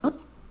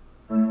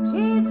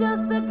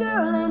just a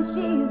girl and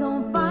she's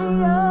on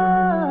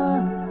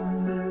fire.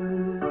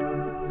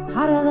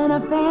 Hotter than a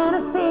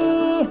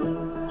fantasy,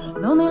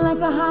 lonely like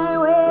a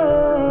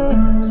highway.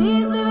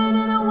 She's living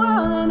in a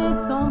world and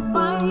it's on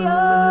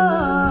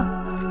fire,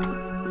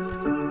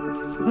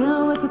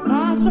 filled with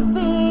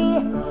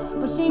catastrophe,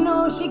 but she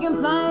knows she can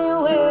fly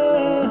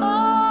away.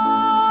 Oh,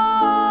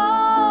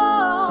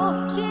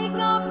 she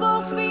got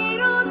both feet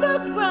on the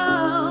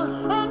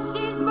ground and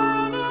she's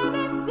burning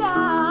it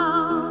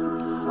down.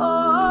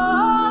 Oh,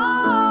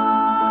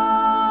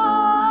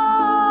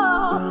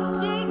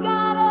 she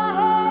got her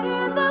head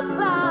in the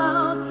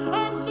clouds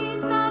and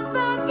she's not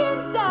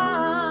backing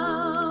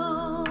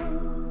down.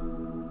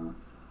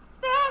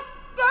 This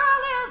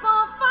girl is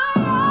on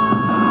fire.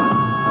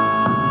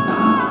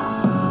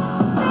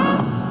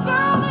 This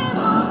girl is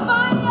on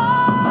fire.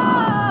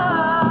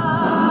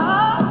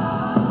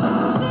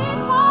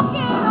 She's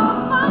walking on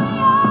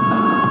fire.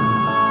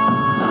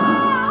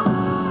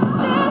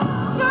 This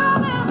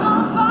girl is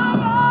on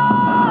fire.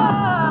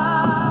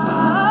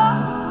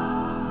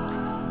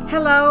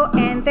 Hello,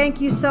 and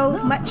thank you so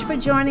much for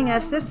joining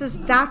us. This is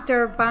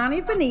Dr.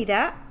 Bonnie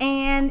Bonita,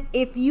 and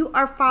if you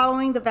are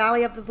following the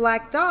Valley of the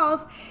Black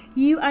Dolls,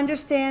 you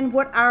understand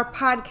what our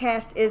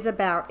podcast is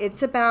about.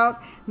 It's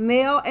about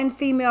male and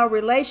female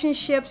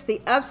relationships, the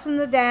ups and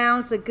the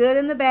downs, the good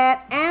and the bad,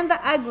 and the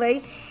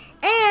ugly.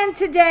 And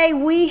today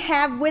we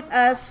have with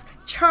us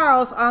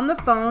Charles on the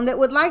phone that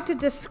would like to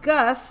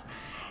discuss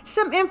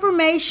some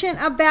information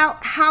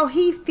about how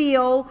he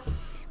feels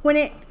when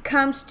it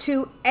comes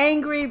to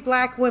angry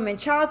black women.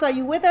 Charles, are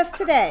you with us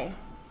today?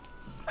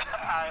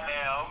 I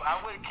am. I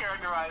wouldn't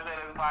characterize that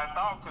as my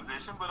thought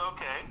position, but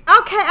okay.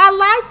 Okay, I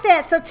like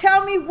that. So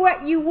tell me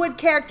what you would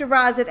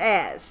characterize it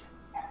as.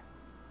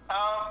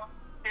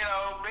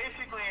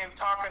 Basically in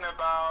talking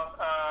about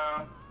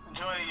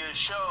joining your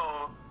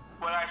show,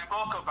 what I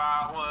spoke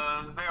about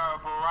was there are a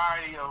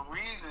variety of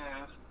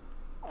reasons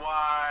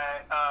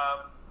why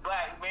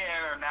black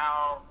men are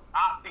now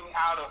opting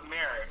out of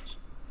marriage.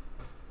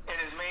 It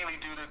is mainly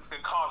due to the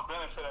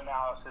cost-benefit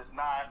analysis,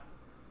 not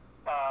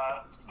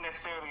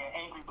necessarily an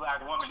angry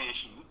black woman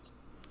issue.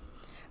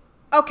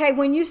 Okay,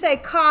 when you say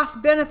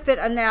cost-benefit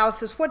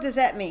analysis, what does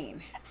that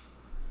mean?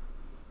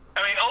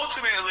 I mean,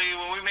 ultimately,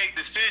 when we make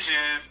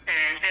decisions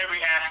in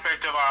every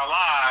aspect of our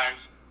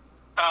lives,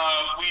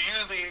 we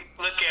usually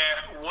look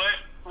at what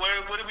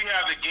do we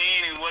have to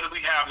gain and what do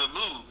we have to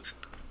lose.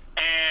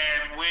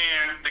 And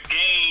when the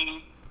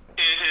gain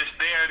is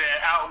there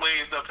that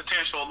outweighs the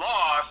potential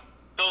loss,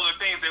 those are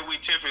things that we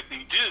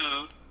typically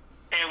do.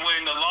 And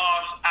when the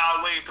loss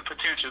outweighs the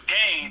potential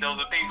gain, those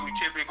are things we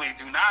typically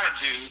do not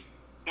do.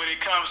 When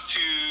it comes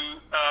to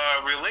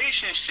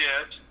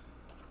relationships,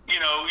 we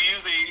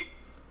usually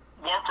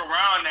work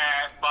around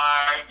that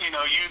by,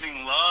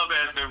 using love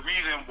as the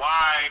reason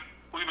why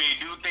we may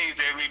do things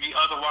that may be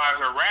otherwise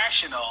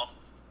irrational.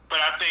 But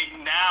I think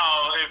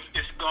now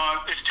it's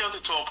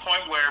tilted to a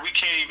point where we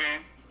can't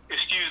even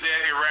excuse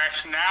that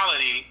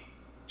irrationality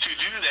to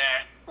do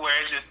that, where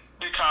it's just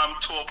become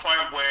to a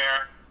point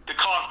where the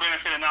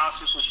cost-benefit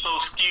analysis is so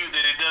skewed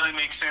that it doesn't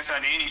make sense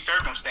under any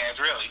circumstance,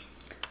 really.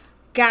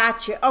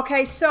 Gotcha.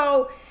 Okay,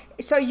 so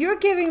you're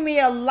giving me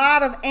a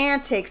lot of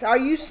antics. Are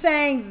you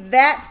saying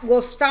that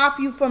will stop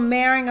you from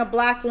marrying a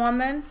black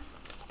woman?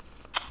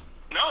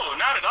 No,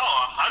 not at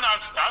all.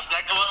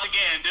 Once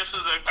again, this is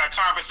a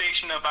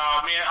conversation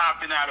about men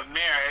opting out of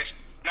marriage,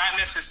 not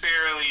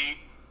necessarily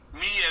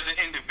me as an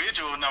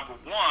individual, number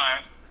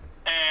one,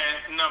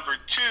 and number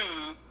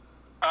two,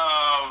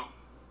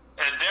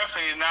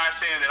 definitely not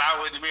saying that I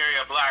wouldn't marry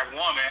a black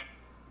woman.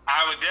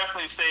 I would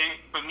definitely say,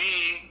 for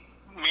me,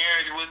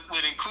 marriage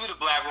would include a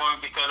black woman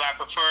because I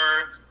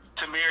prefer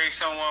to marry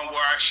someone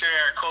where I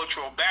share a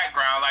cultural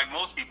background like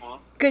most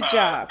people. Good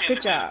job.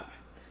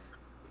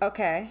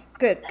 Okay,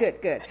 good.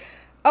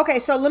 Okay,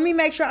 so let me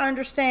make sure I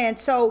understand.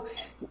 So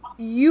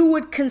you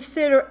would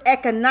consider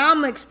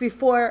economics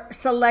before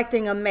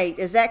selecting a mate.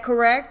 Is that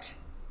correct?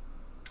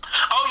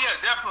 Oh, yeah,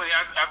 definitely.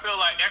 I feel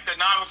like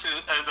economics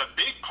is a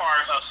big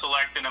part of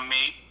selecting a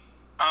mate,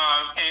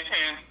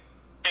 and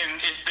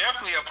it's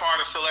definitely a part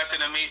of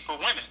selecting a mate for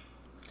women.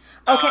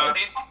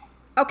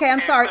 Okay,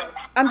 I'm sorry.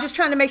 I'm just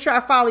trying to make sure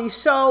I follow you.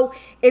 So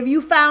if you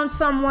found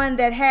someone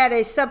that had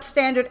a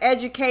substandard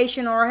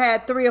education or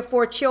had 3 or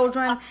 4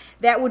 children,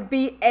 that would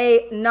be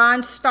a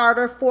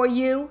non-starter for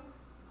you?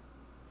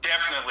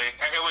 Definitely.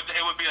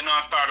 It would be a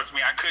non-starter for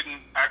me. I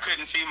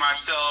couldn't see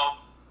myself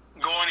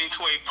going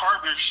into a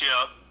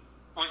partnership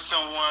with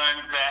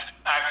someone that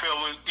I feel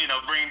would,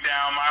 bring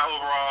down my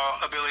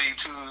overall ability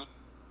to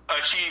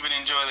achieve and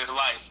enjoy this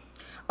life.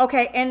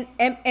 Okay,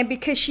 and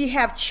because she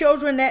have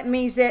children, that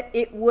means that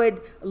it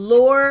would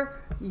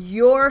lower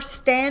your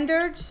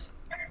standards?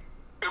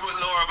 It would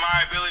lower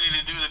my ability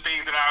to do the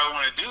things that I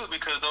want to do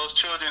because those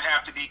children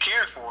have to be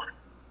cared for.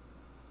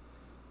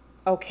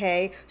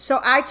 Okay,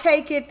 so I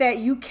take it that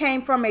you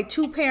came from a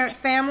 2-parent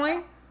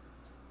family?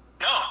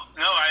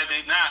 No, I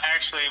did not.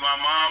 Actually, my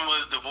mom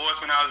was divorced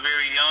when I was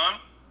very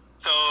young,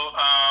 so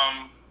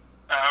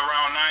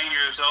around 9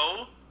 years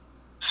old.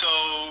 So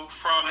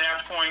from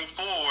that point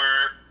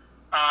forward,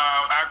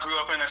 I grew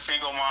up in a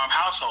single mom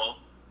household.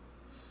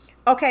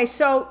 Okay,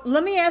 so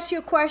let me ask you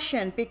a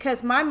question,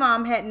 because my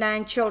mom had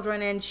 9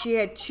 children and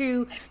she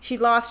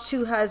lost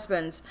 2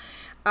 husbands,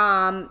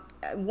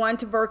 one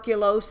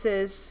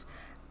tuberculosis,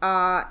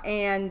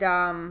 and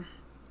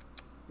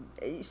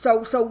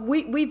so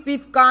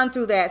we've gone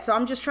through that. So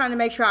I'm just trying to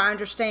make sure I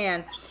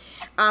understand,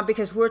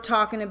 because we're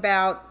talking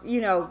about,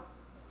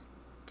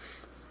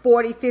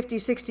 40, 50,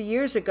 60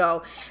 years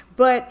ago.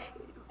 But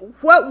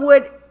what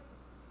would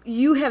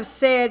you have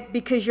said,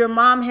 because your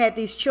mom had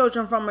these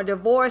children from a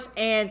divorce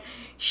and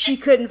she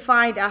couldn't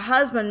find a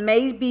husband,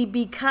 maybe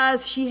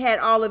because she had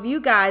all of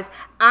you guys?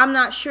 I'm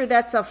not sure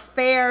that's a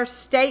fair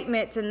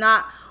statement, to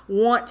not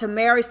want to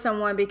marry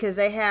someone because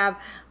they have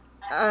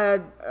a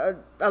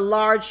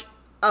large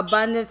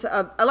abundance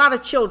of a lot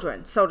of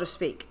children, so to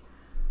speak.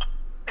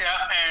 Yeah,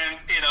 and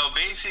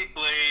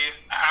basically,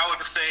 I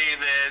would say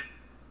that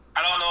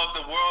I don't know if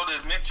the world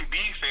is meant to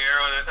be fair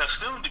or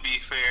assumed to be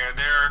fair.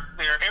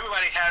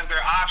 Everybody has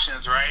their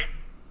options, right?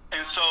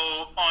 And so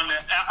on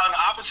the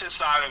opposite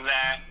side of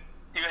that,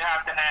 you would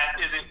have to ask: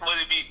 would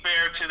it be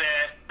fair to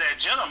that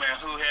gentleman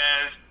who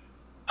has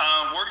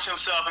worked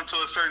himself into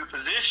a certain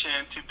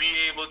position to be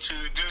able to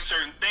do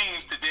certain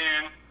things, to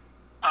then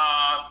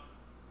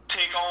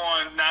take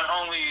on not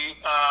only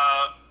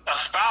a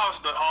spouse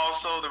but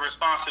also the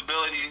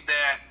responsibilities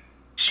that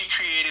she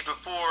created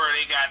before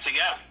they got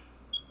together?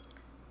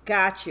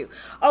 Got you.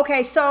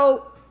 Okay,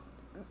 so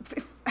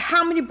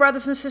how many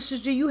brothers and sisters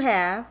do you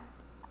have?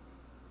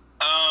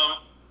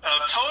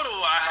 Total,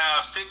 I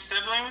have 6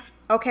 siblings.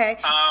 Okay.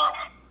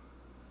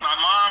 My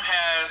mom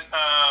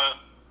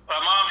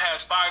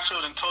has 5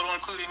 children total,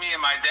 including me,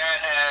 and my dad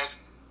has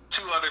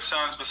 2 other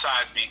sons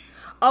besides me.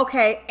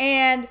 Okay,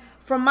 and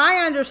from my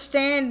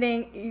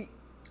understanding,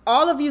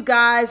 all of you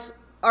guys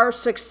are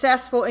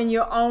successful in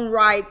your own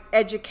right,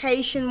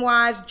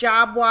 education-wise,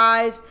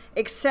 job-wise,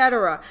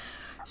 etc.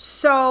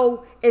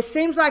 So it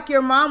seems like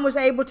your mom was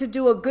able to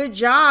do a good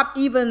job,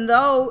 even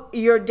though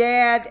your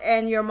dad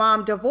and your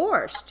mom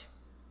divorced.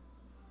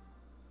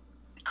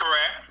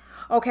 Correct.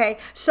 Okay,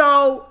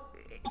 so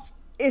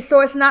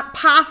it's not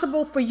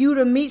possible for you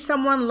to meet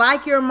someone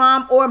like your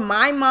mom or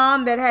my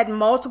mom that had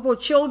multiple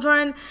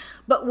children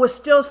but was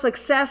still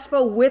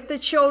successful with the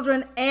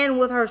children and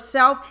with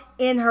herself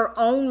in her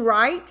own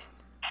right?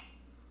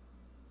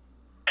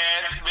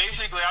 And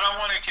basically, I don't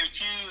want to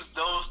confuse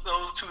those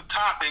 2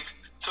 topics.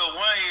 So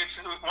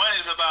one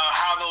is about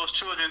how those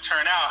children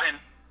turn out, and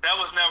that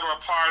was never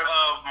a part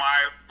of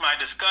my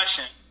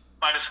discussion.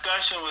 My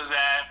discussion was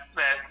that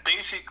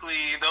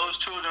basically those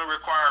children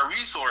require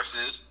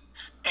resources,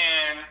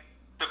 and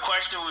the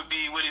question would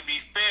be, would it be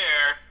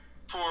fair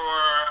for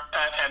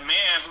a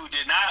man who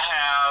did not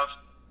have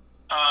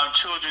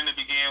children to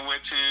begin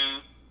with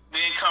to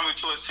then come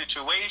into a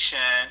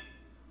situation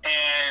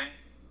and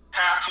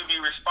have to be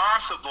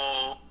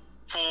responsible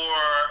for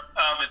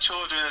the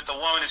children that the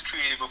woman has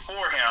created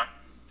before him?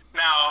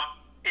 Now,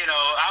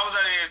 I was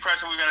under the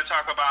impression we were going to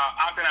talk about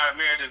opting out of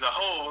marriage as a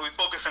whole. We're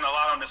focusing a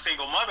lot on the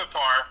single mother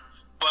part,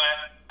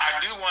 but I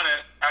do want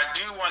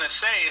to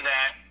say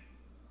that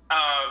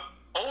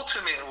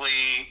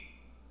ultimately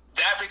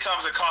that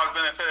becomes a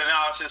cost-benefit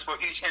analysis for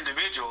each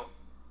individual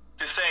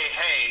to say,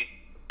 hey,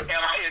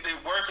 is it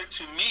worth it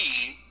to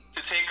me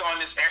to take on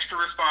this extra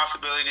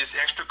responsibility, this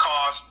extra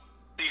cost,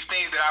 these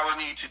things that I would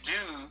need to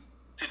do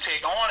to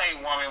take on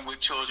a woman with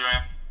children?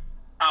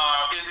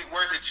 Is it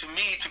worth it to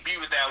me to be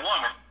with that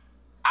woman?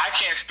 I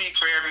can't speak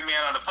for every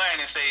man on the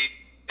planet and say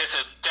it's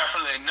a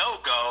definitely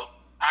no-go.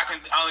 I can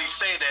only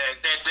say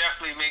that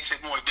definitely makes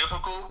it more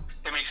difficult,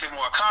 it makes it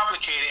more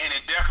complicated, and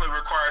it definitely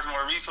requires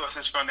more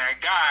resources from that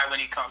guy when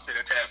he comes to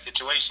that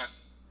situation.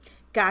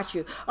 Got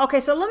you. Okay,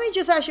 so let me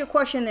just ask you a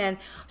question then.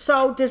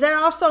 So does that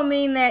also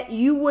mean that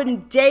you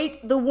wouldn't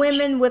date the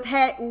women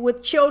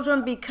with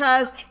children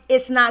because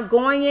it's not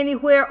going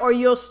anywhere, or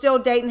you'll still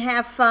date and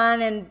have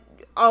fun and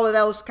all of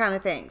those kind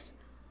of things?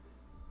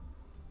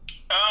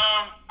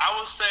 I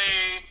would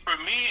say for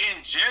me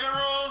in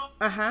general,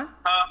 I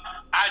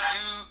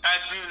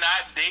do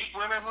not date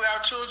women who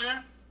have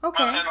children.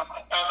 Okay. As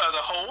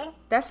a whole.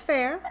 That's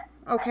fair.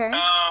 Okay.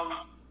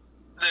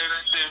 The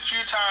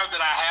few times that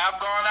I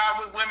have gone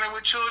out with women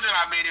with children,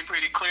 I made it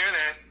pretty clear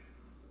that,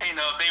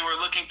 if they were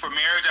looking for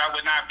marriage, I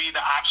would not be the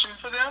option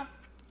for them.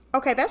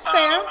 Okay, that's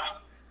fair.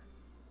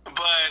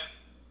 But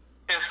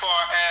as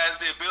far as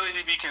the ability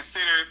to be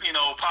considered,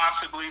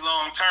 possibly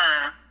long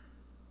term,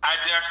 I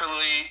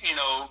definitely,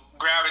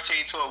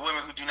 gravitate to a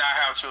women who do not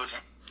have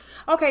children.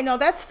 Okay, no,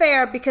 that's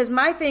fair, because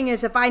my thing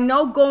is, if I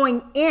know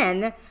going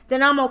in,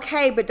 then I'm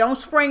okay, but don't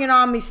spring it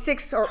on me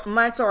 6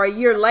 months or a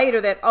year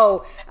later that,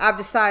 oh, I've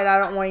decided I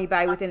don't want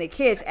anybody with any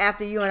kids,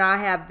 after you and I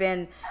have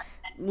been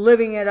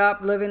living it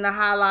up, living the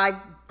high life,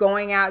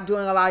 going out,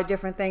 doing a lot of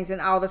different things, and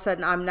all of a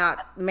sudden I'm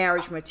not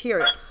marriage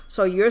material.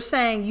 So you're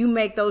saying you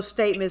make those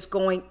statements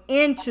going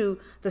into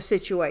the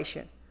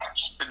situation.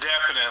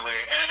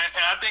 Definitely. And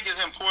I think it's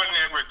important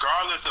that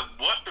regardless of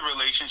what the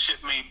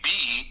relationship may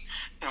be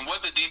and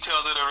what the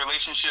details of the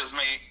relationships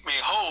may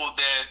hold,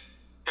 that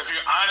if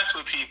you're honest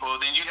with people,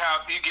 then you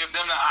give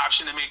them the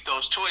option to make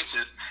those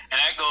choices. And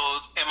that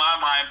goes, in my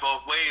mind,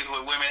 both ways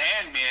with women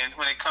and men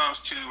when it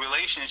comes to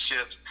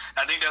relationships.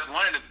 I think that's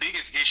one of the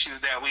biggest issues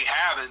that we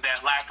have, is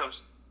that lack of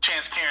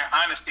transparent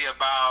honesty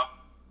about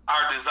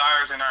our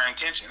desires and our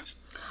intentions.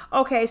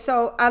 Okay,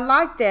 so I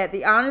like that,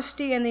 the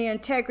honesty and the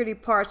integrity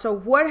part. So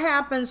what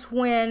happens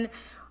when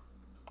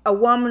a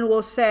woman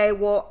will say,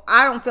 well,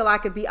 I don't feel I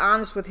could be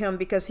honest with him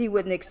because he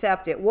wouldn't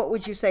accept it? What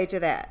would you say to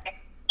that?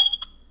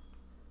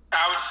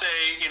 I would say,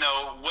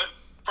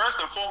 first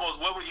and foremost,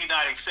 what would he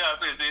not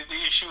accept is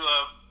the issue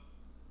of,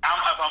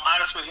 if I'm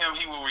honest with him,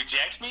 he will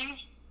reject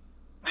me.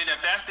 Then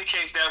if that's the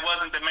case, that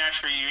wasn't the match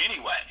for you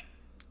anyway.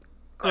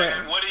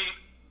 Correct.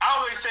 I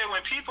always say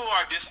when people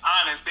are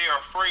dishonest, they are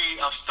afraid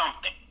of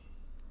something.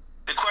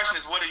 The question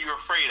is, what are you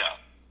afraid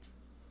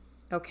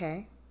of?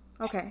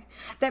 Okay,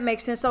 that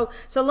makes sense. So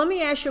let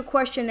me ask you a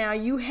question now.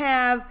 You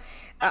have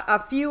a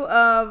few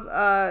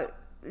of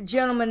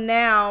gentlemen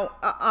now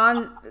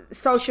on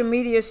social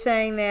media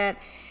saying that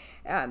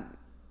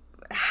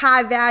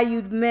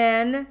high-valued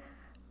men,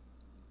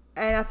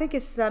 and I think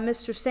it's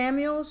Mr.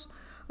 Samuels,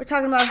 we're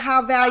talking about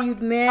how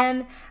valued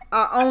men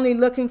are only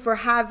looking for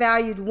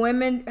high-valued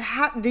women.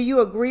 Do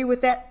you agree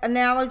with that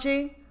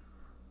analogy?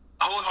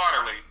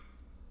 Wholeheartedly.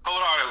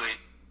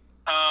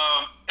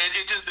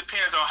 It just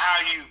depends on how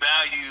you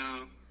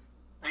value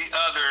the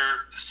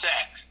other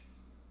sex.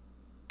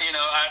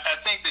 I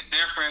think the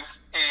difference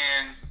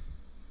in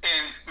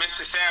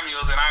Mr.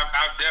 Samuels, and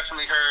I've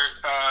definitely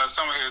heard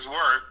some of his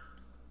work,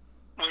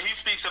 when he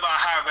speaks about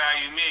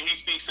high-value men, he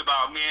speaks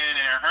about men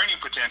and their earning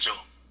potential.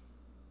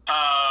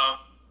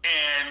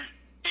 And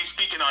he's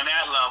speaking on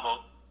that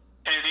level.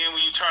 And then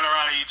when you turn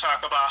around and you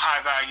talk about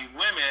high-value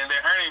women,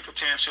 their earning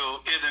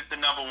potential isn't the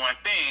number one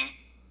thing.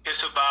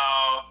 It's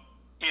about,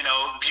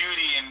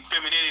 beauty and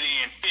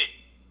femininity and fit.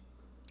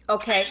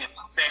 Okay. And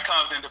that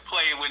comes into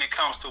play when it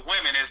comes to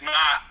women, is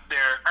not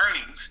their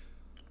earnings.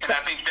 And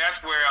I think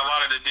that's where a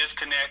lot of the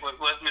disconnect with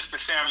what Mr.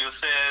 Samuel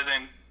says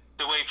and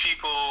the way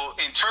people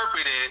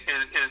interpret it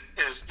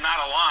is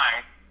not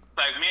aligned.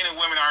 Like, men and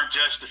women aren't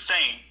judged the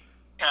same.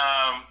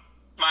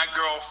 My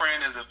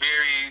girlfriend is a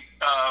very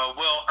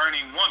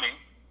well-earning woman,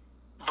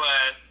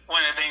 but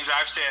one of the things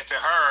I've said to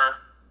her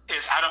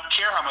is, I don't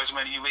care how much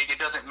money you make, it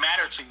doesn't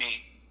matter to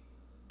me.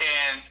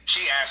 And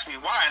she asked me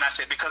why, and I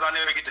said, because I'll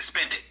never get to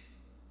spend it.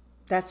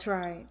 That's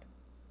right.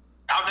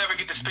 I'll never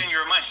get to spend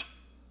your money.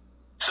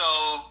 So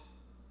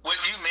what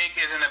you make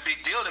isn't a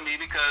big deal to me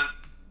because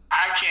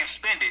I can't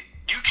spend it.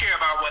 You care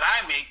about what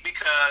I make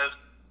because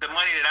the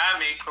money that I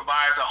make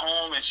provides a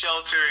home and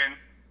shelter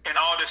and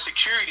all the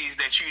securities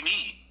that you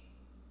need.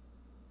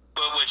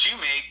 But what you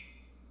make,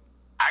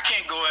 I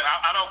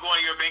don't go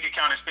into your bank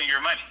account and spend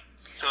your money.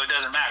 So it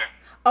doesn't matter.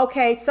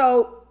 Okay,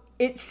 so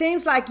it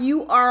seems like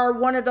you are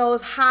one of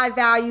those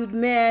high-valued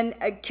men.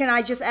 Can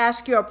I just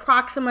ask your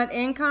approximate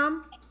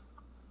income?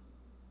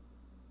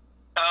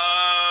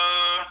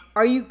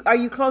 Are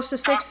you close to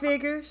six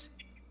figures?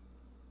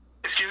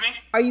 Excuse me?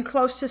 Are you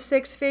close to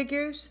six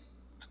figures?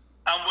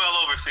 I'm well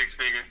over six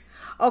figures.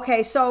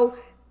 Okay, so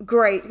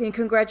great, and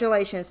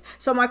congratulations.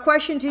 So my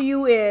question to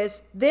you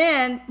is,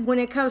 then when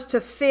it comes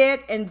to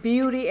fit and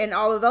beauty and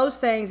all of those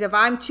things, if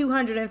I'm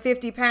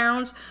 250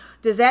 pounds,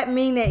 does that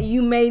mean that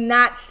you may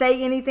not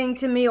say anything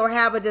to me or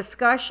have a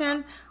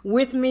discussion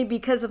with me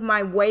because of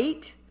my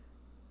weight?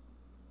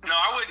 No,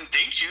 I wouldn't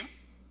date you.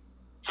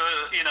 So,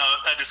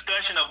 a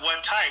discussion of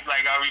what type?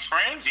 Like, are we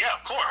friends? Yeah,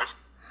 of course.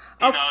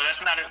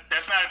 That's not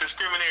a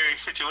discriminatory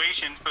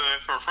situation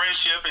for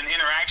friendship and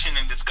interaction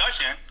and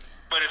discussion.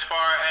 But as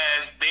far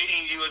as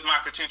dating you as my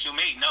potential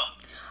mate,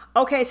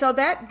 no. Okay, so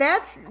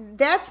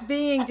that's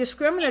being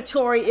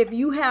discriminatory if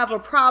you have a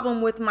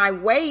problem with my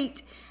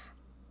weight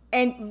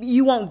and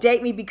you won't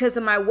date me because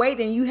of my weight,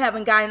 and you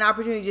haven't got an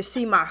opportunity to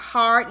see my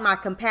heart, my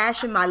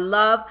compassion, my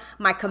love,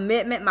 my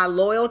commitment, my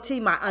loyalty,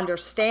 my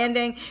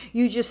understanding.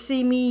 You just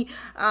see me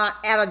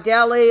at a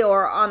deli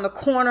or on the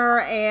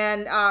corner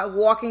and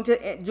walking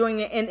in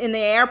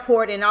the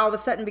airport, and all of a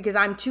sudden, because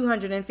I'm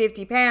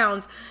 250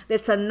 pounds,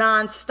 that's a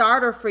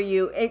non-starter for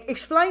you.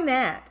 Explain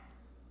that.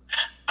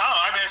 Oh,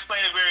 I can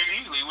explain it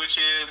very easily, which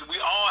is we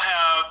all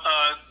have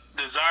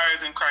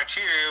desires and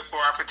criteria for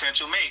our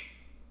potential mate.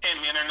 And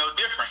men are no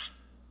different.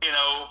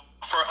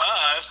 For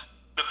us,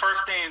 the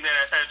first thing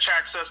that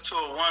attracts us to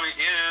a woman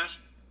is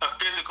a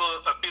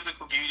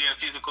physical beauty and a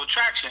physical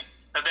attraction.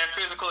 If that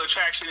physical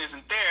attraction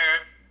isn't there,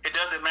 it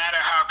doesn't matter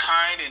how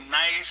kind and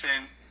nice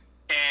and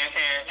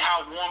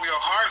how warm your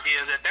heart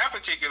is at that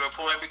particular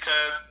point,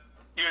 because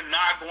you're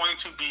not going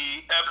to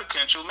be a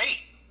potential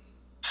mate.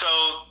 So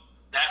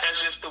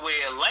that's just the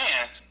way it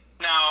lands.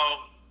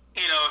 Now,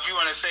 if you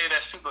want to say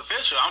that's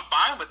superficial, I'm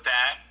fine with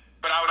that.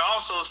 But I would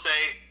also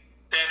say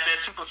that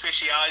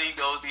superficiality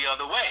goes the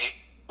other way.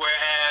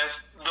 Whereas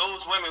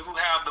those women who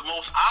have the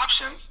most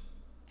options,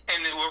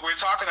 and what we're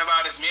talking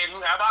about is men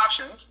who have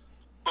options,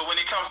 but when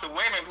it comes to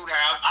women who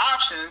have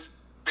options,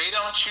 they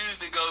don't choose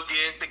to go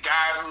get the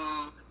guy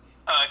who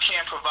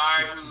can't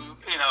provide, who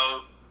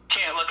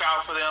can't look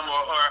out for them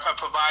or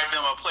provide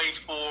them a place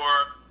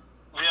for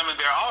them and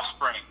their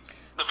offspring,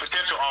 the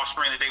potential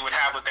offspring that they would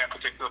have with that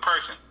particular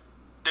person.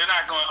 They're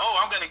not going, oh,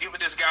 I'm going to get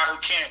with this guy who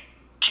can't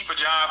keep a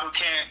job, who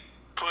can't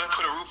put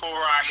a roof over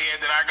our head,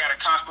 that I got to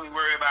constantly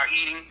worry about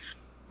eating.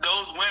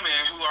 Those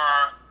women who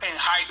are in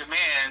high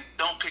demand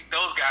don't pick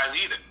those guys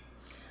either.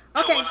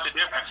 So Okay. what's the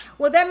difference?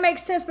 Well, that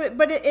makes sense,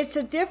 but it's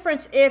a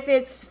difference if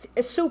it's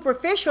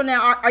superficial.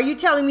 Now, are you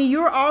telling me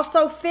you're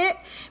also fit?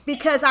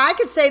 Because I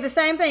could say the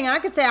same thing. I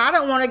could say I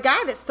don't want a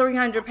guy that's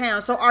 300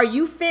 pounds. So are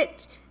you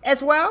fit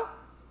as well?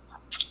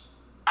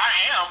 I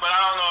am, but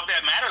I don't know if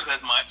that matters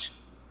as much.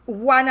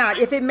 Why not?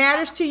 If it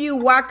matters to you,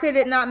 why could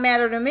it not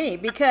matter to me?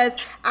 Because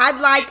I'd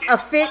like a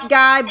fit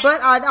guy, but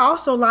I'd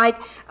also like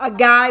a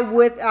guy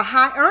with a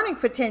high earning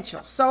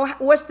potential. So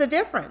what's the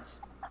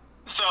difference?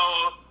 So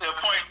the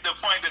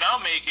point that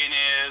I'm making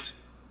is,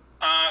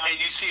 and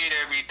you see it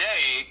every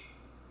day,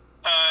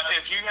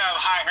 if you have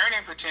high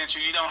earning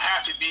potential, you don't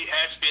have to be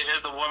as fit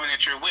as the woman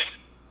that you're with.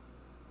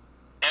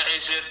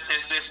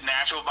 It's this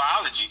natural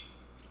biology.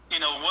 You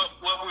know,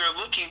 what men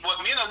are looking for,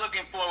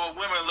 what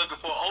women are looking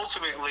for,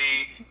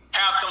 ultimately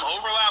have some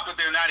overlap, but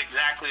they're not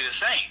exactly the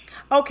same.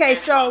 Okay,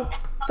 so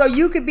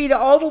you could be the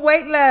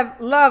overweight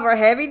lover,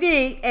 heavy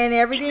D, and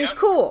everything's Yep.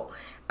 cool,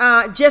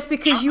 just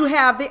because you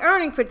have the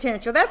earning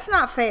potential. That's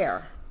not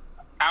fair.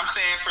 I'm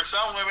saying for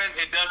some women,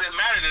 it doesn't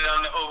matter that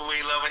I'm the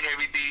overweight lover,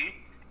 heavy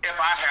D, if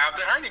I have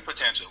the earning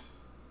potential.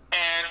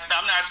 And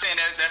I'm not saying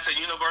that that's a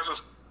universal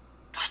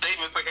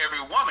statement for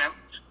every woman,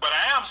 but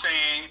I am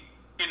saying,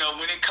 you know,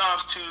 when it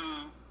comes to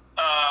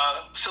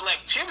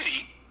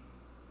selectivity,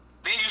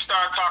 then you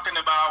start talking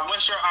about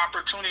what's your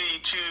opportunity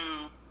to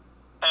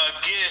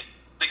get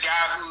the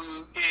guy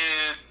who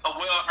is a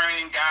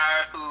well-earning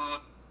guy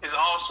who is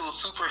also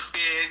super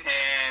fit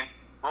and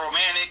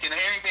romantic and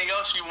anything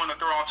else you want to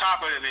throw on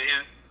top of it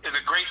is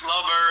a great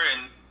lover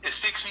and is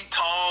 6 feet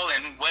tall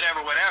and whatever.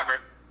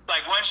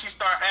 Like once you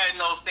start adding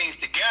those things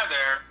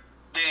together,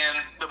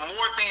 then the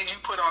more things you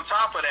put on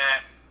top of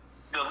that,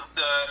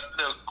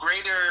 the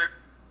greater,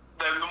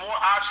 the more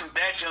options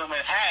that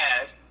gentleman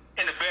has,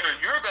 and the better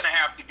you're going to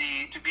have to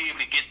be able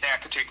to get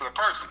that particular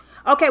person.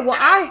 Okay, well,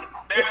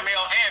 That's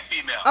male and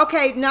female.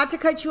 Okay, not to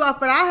cut you off,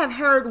 but I have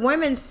heard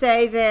women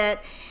say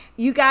that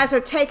you guys are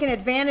taking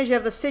advantage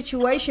of the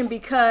situation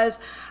because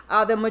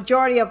the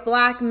majority of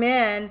black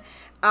men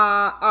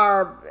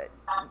are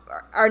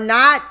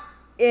not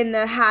in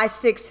the high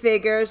six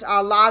figures.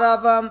 A lot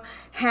of them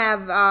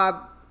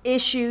have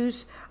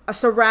issues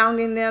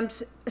surrounding them,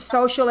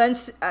 social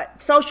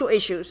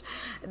issues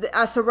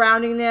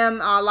surrounding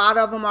them. A lot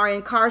of them are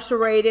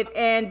incarcerated,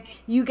 and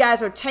you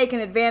guys are taking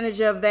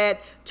advantage of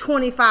that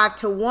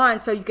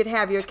 25-1 so you could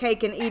have your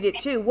cake and eat it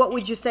too. What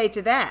would you say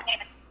to that?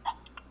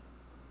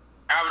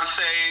 I would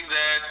say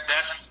that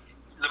that's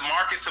the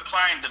market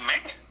supply and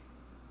demand.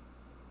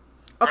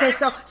 Okay,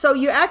 so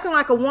you're acting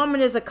like a woman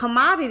is a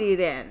commodity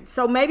then.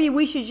 So maybe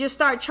we should just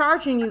start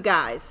charging you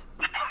guys.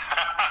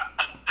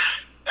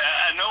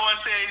 No one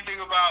said anything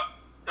about,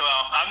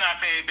 well, I'm not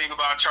saying anything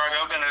about charging.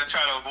 I'm going to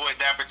try to avoid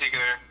that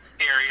particular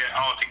area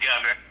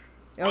altogether.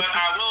 Okay. But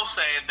I will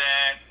say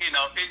that, you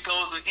know, it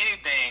goes with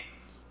anything.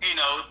 You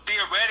know,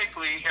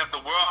 theoretically, if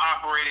the world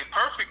operated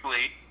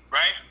perfectly,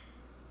 right?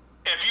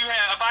 If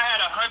I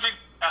had 100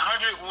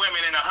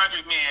 women and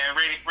 100 men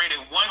rated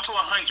 1 to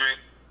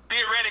 100,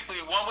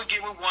 theoretically, one would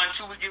get with one,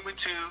 two would get with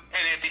two,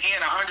 and at the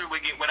end, 100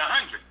 would get with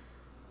 100.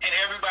 And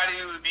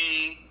everybody would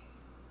be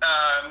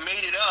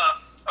mated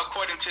up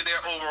according to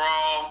their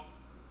overall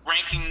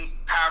ranking,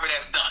 however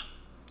that's done.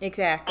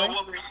 Exactly. But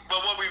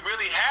what we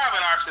really have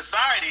in our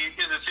society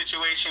is a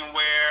situation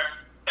where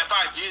if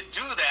I did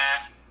do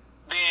that,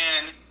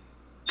 then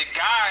the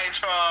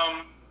guys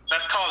from,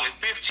 let's call it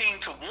 15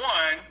 to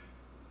 1,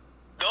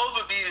 those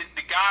would be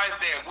the guys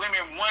that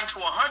women 1 to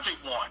 100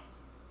 want.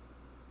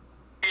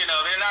 You know,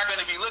 they're not going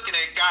to be looking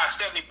at guys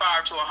 75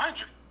 to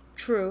 100.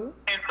 True.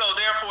 And so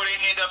therefore they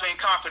end up in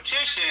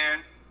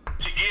competition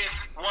to get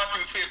 1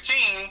 through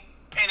 15,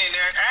 and then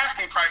their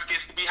asking price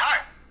gets to be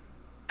higher.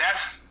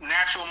 That's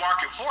natural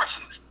market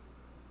forces.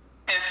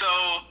 And so,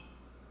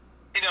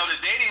 you know, the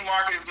dating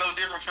market is no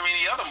different from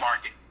any other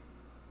market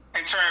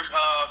in terms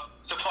of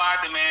supply,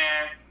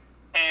 demand,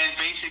 and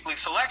basically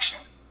selection.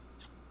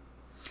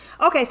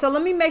 Okay, so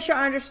let me make sure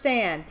I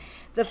understand.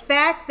 The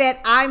fact that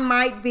I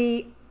might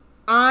be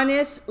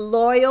honest,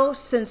 loyal,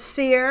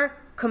 sincere,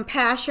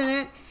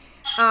 compassionate,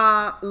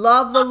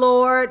 love the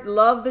Lord,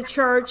 love the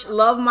church,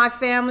 love my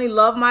family,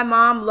 love my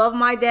mom, love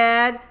my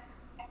dad,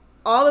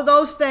 all of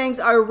those things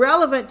are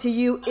irrelevant to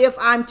you if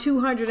I'm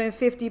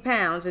 250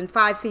 pounds and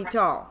 5 feet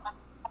tall.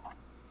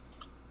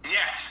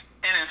 Yes,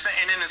 and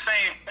in the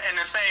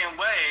same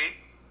way,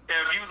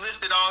 if you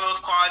listed all those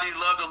qualities,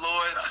 love the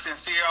Lord,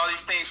 sincere, all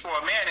these things for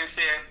a man, and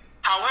said,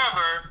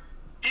 however,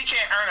 he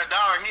can't earn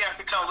 $1, he has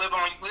to come live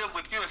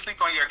with you and sleep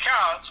on your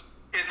couch,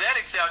 is that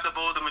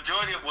acceptable? The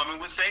majority of women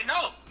would say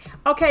no.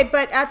 Okay,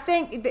 but I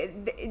think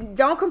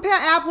don't compare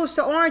apples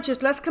to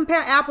oranges. Let's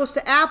compare apples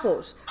to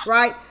apples,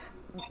 right?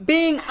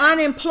 Being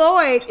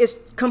unemployed is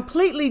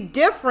completely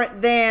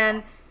different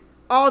than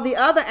all the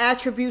other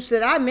attributes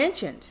that I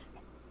mentioned.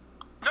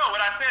 No,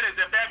 what I said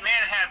is if that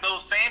man had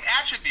those same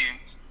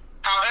attributes,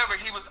 however,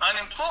 he was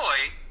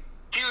unemployed,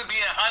 he would be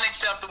an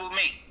unacceptable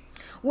mate.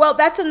 Well,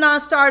 that's a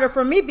non-starter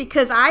for me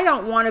because I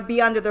don't want to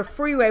be under the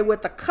freeway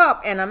with a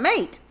cup and a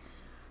mate.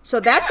 So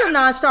that's a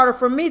non-starter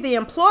for me, the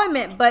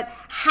employment. But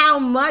how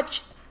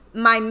much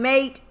my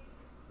mate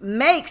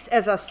makes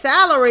as a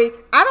salary,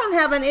 I don't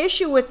have an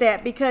issue with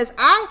that because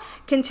I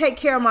can take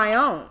care of my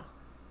own.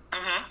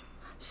 Mm-hmm.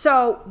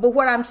 So, but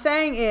what I'm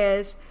saying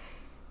is,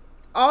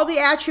 all the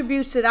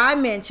attributes that I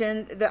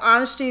mentioned, the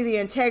honesty, the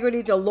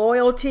integrity, the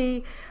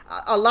loyalty,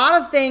 a lot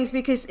of things,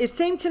 because it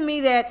seemed to me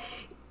that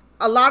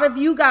a lot of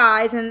you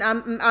guys, and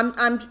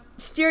I'm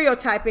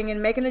stereotyping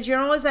and making a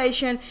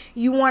generalization,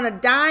 you want a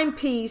dime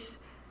piece,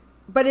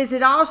 but is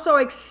it also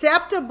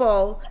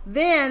acceptable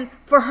then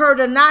for her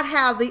to not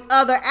have the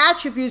other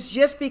attributes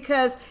just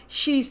because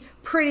she's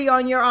pretty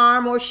on your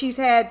arm or she's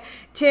had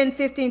 $10,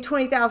 $15,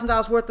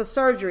 $20,000 worth of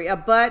surgery, a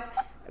butt,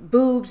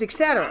 boobs,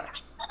 etc.?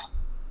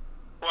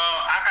 Well,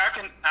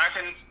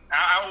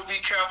 I will be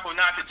careful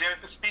not to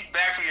speak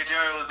back to your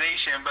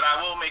generalization, but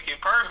I will make it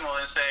personal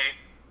and say,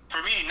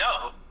 for me,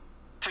 no.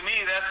 To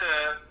me, that's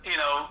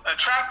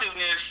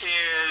attractiveness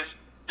is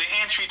the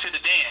entry to the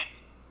dance.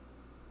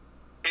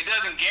 It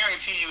doesn't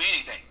guarantee you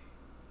anything.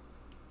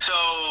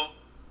 So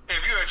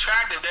if you're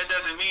attractive, that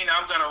doesn't mean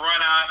I'm going to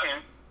run out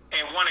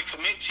and want to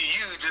commit to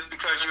you just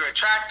because you're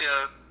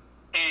attractive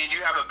and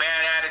you have a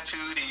bad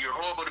attitude and you're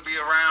horrible to be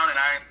around and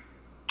I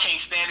can't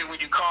stand it when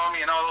you call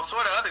me and all those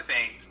sort of other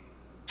things.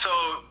 So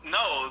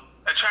no,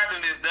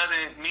 attractiveness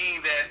doesn't mean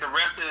that the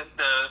rest of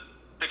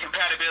the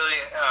compatibility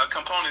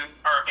components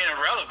are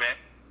irrelevant,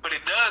 but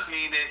it does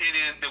mean that it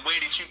is the way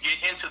that you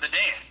get into the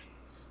dance.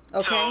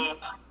 Okay. So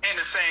in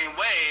the same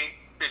way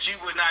that you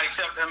would not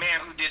accept a man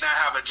who did not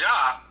have a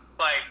job,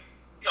 like,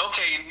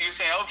 okay, you're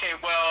saying, okay,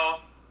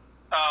 well,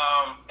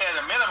 at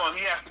a minimum,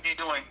 he has to be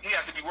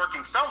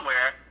working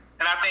somewhere.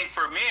 And I think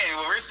for men,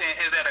 what we're saying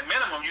is at a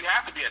minimum, you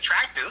have to be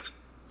attractive.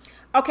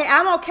 Okay,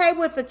 I'm okay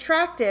with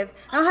attractive.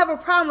 I don't have a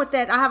problem with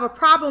that. I have a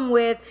problem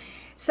with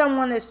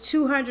someone that's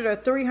 200 or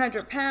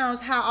 300 pounds,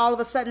 how all of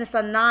a sudden it's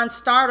a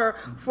non-starter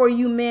for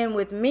you men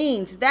with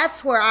means.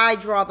 That's where I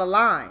draw the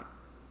line.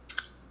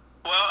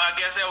 Well, I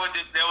guess that would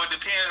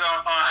depend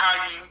on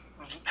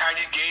how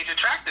you gauge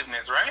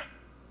attractiveness, right?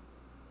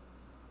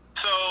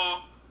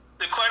 So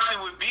the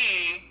question would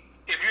be,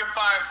 if you're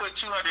 5 foot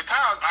 200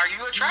 pounds, are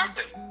you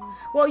attractive?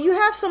 Well, you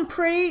have some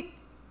pretty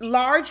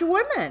large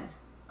women.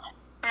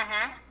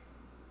 Mm-hmm.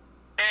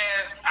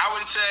 And I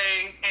would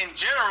say, in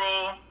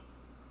general,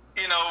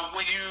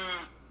 when you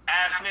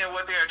ask men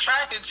what they're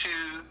attracted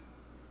to,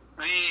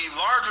 the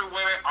larger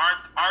women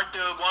aren't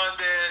the ones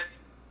that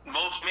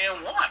most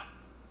men want.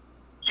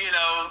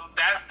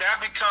 That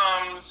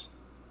becomes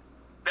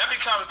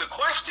the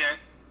question.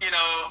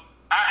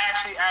 I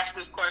actually asked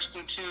this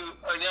question to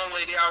a young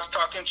lady I was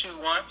talking to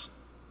once,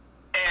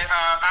 and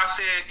I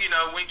said,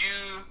 when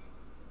you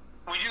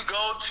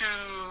go to,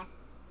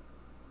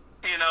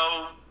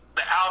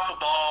 the Alpha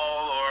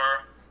Ball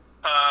or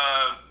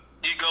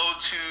you go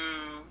to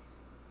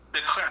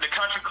the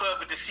country club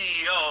with the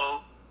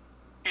CEO,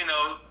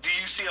 do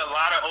you see a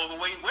lot of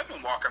overweight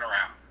women walking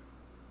around?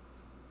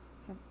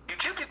 You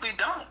typically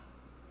don't.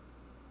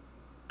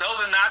 Those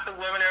are not the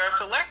women that are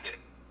selected.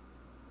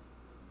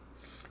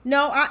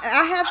 No,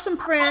 I have some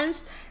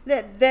friends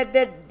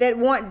that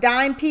want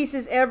dime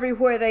pieces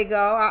everywhere they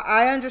go.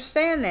 I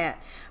understand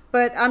that.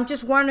 But I'm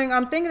just wondering,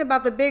 I'm thinking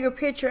about the bigger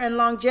picture and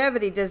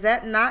longevity. Does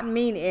that not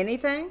mean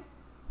anything?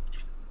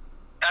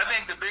 I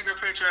think the bigger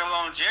picture and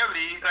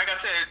longevity, like I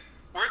said,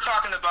 we're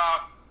talking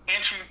about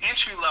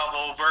entry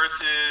level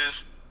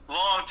versus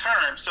long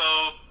term. So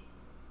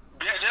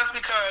just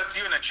because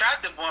you're an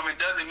attractive woman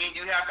doesn't mean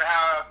you have to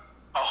have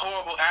a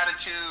horrible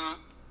attitude.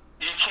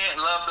 You can't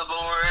love the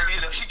Lord. You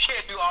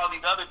can't do all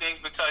these other things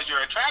because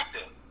you're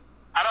attractive.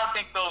 I don't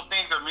think those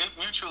things are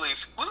mutually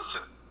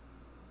exclusive.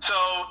 So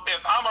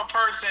if I'm a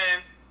person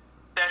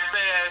that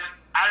says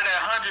out of the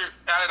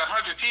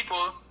 100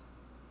 people,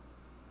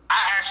 I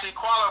actually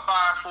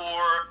qualify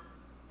for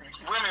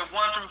women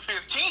 1 through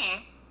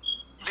 15,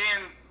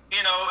 then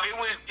it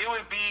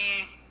would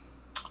be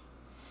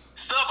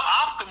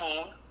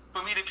suboptimal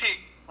for me to pick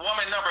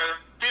woman number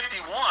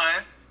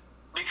 51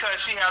 because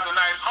she has a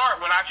nice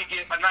heart when I could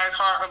get a nice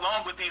heart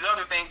along with these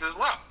other things as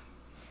well.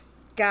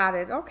 Got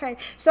it. Okay.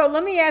 So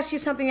let me ask you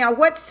something now.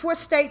 What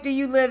state do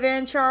you live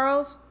in,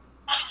 Charles?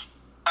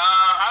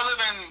 I live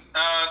in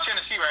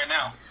Tennessee right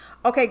now.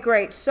 Okay,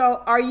 great.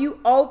 So are you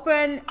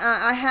open?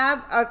 I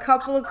have a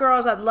couple of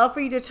girls I'd love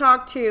for you to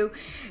talk to,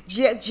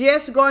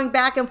 just going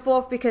back and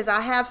forth because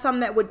I have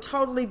some that would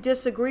totally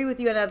disagree with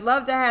you, and I'd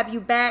love to have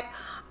you back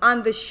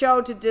on the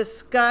show to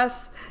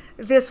discuss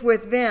this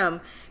with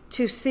them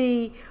to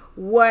see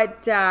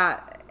what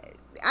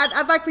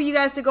I'd like for you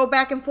guys to go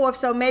back and forth,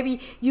 so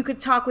maybe you could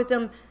talk with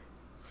them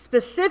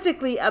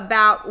specifically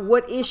about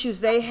what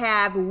issues they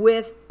have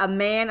with a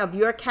man of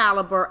your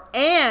caliber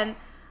and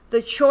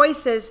the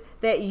choices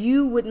that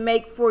you would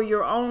make for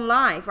your own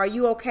life. Are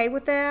you okay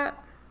with that?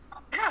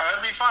 Yeah,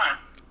 that'd be fine.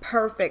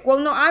 Perfect. Well,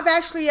 no, I've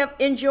actually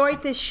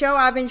enjoyed this show.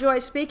 I've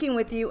enjoyed speaking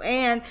with you,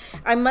 and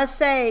I must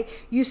say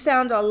you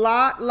sound a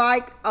lot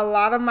like a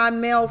lot of my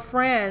male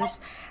friends.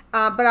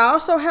 But I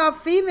also have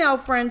female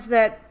friends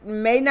that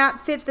may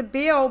not fit the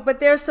bill, but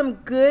there's some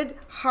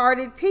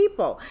good-hearted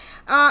people.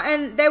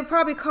 And they'll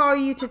probably call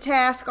you to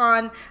task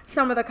on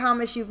some of the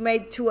comments you've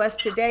made to us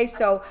today.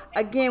 So,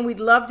 again, we'd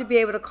love to be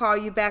able to call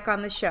you back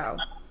on the show.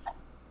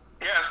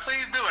 Yes,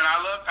 please do. And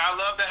I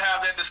love to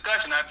have that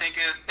discussion. I think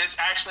it's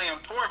actually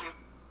important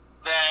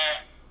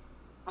that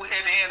at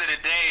the end of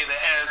the day, that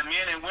as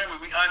men and women,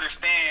 we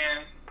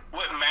understand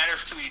what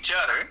matters to each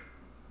other,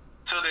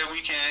 so that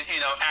we can,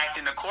 act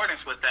in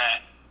accordance with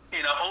that.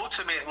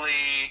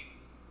 Ultimately,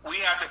 we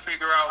have to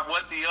figure out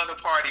what the other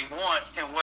party wants and what